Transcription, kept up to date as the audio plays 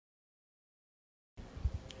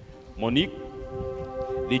Monique,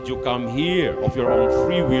 did you come here of your own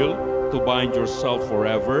free will to bind yourself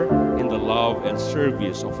forever in the love and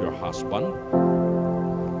service of your husband?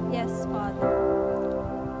 Yes, Father.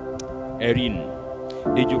 ERIN,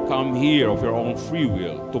 did you come here of your own free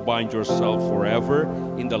will to bind yourself forever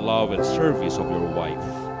in the love and service of your wife?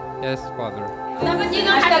 Yes, Father. Dapat yun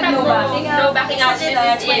ang hashtag no backing out.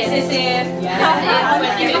 This is it.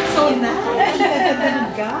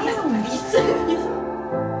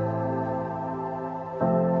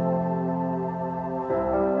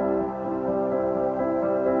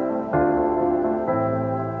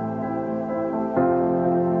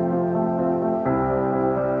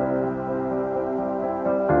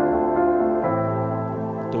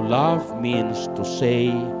 To love means to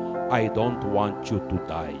say, I don't want you to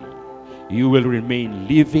die. You will remain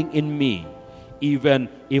living in me, even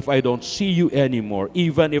if I don't see you anymore,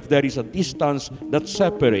 even if there is a distance that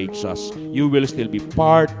separates us. You will still be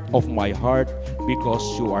part of my heart because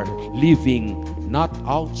you are living not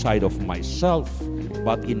outside of myself,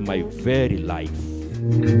 but in my very life.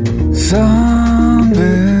 Sun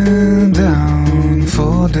been down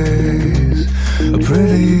for days, a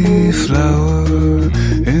pretty flower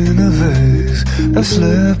in a vase, a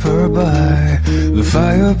slipper by the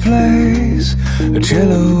fireplace, a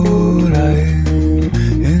cello lying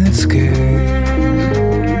in its case.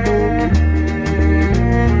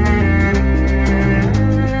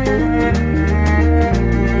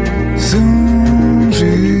 Soon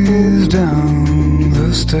she's down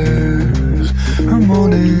the stairs, her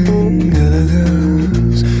morning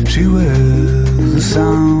elegance she wears. The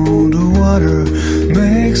sound of water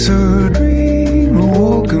makes her dream,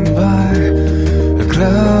 awoken by a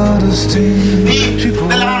cloud of steam.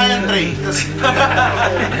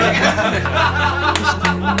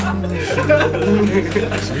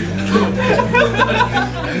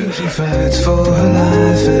 She fights for her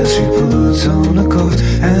life as she puts on a coat,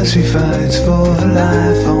 and she fights for her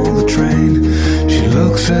life on the train. She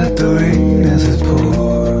looks at the rain as it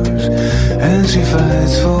pours, and she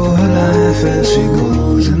fights for her life as she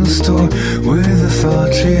goes in the store with the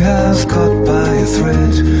thought she has caught by a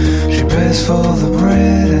thread. She pays for the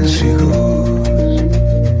bread and she goes.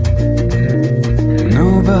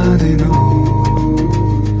 Nobody knows.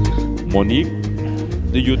 Monique,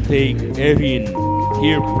 do you take ERIN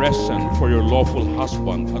here present for your lawful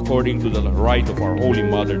husband according to the rite of our Holy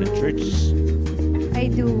Mother, the Church? I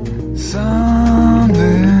do. Sun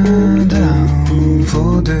been down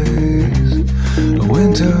for days, a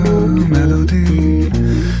winter melody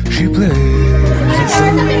she plays. The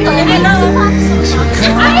sun makes her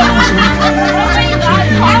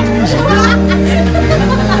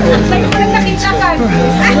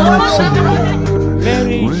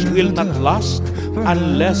Marriage will not last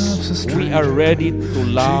unless we are ready to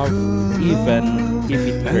love even if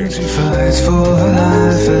it and hurts. she fights for her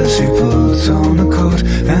life as she puts on a coat,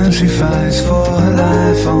 and she fights for her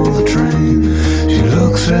life on the train. She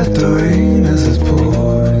looks at the rain as it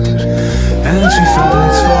pours, and she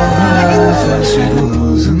fights for her life as she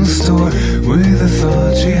goes in the store with the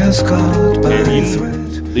thought she has caught by a thread.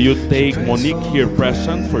 Do you take Monique here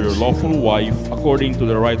present for your lawful wife according to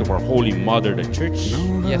the rite of our Holy Mother, the Church?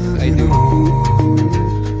 Yes, I do.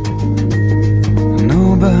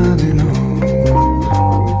 Nobody knows.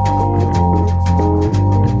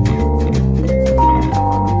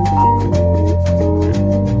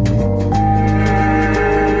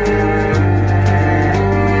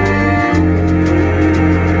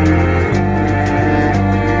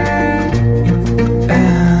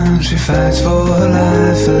 She fights for her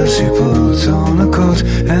life as she puts on a coat,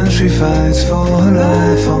 and she fights for her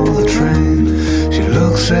life on the train. She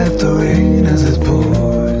looks at the rain as it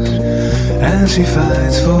pours, and she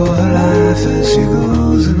fights for her life as she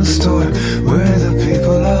goes in the store where the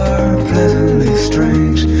people are pleasantly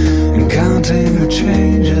strange and counting her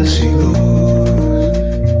change as she goes.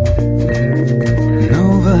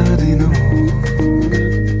 Nobody knows.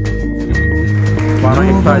 Parang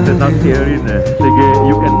excited na si ERIN eh. Sige,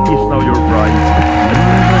 you can kiss now your bride.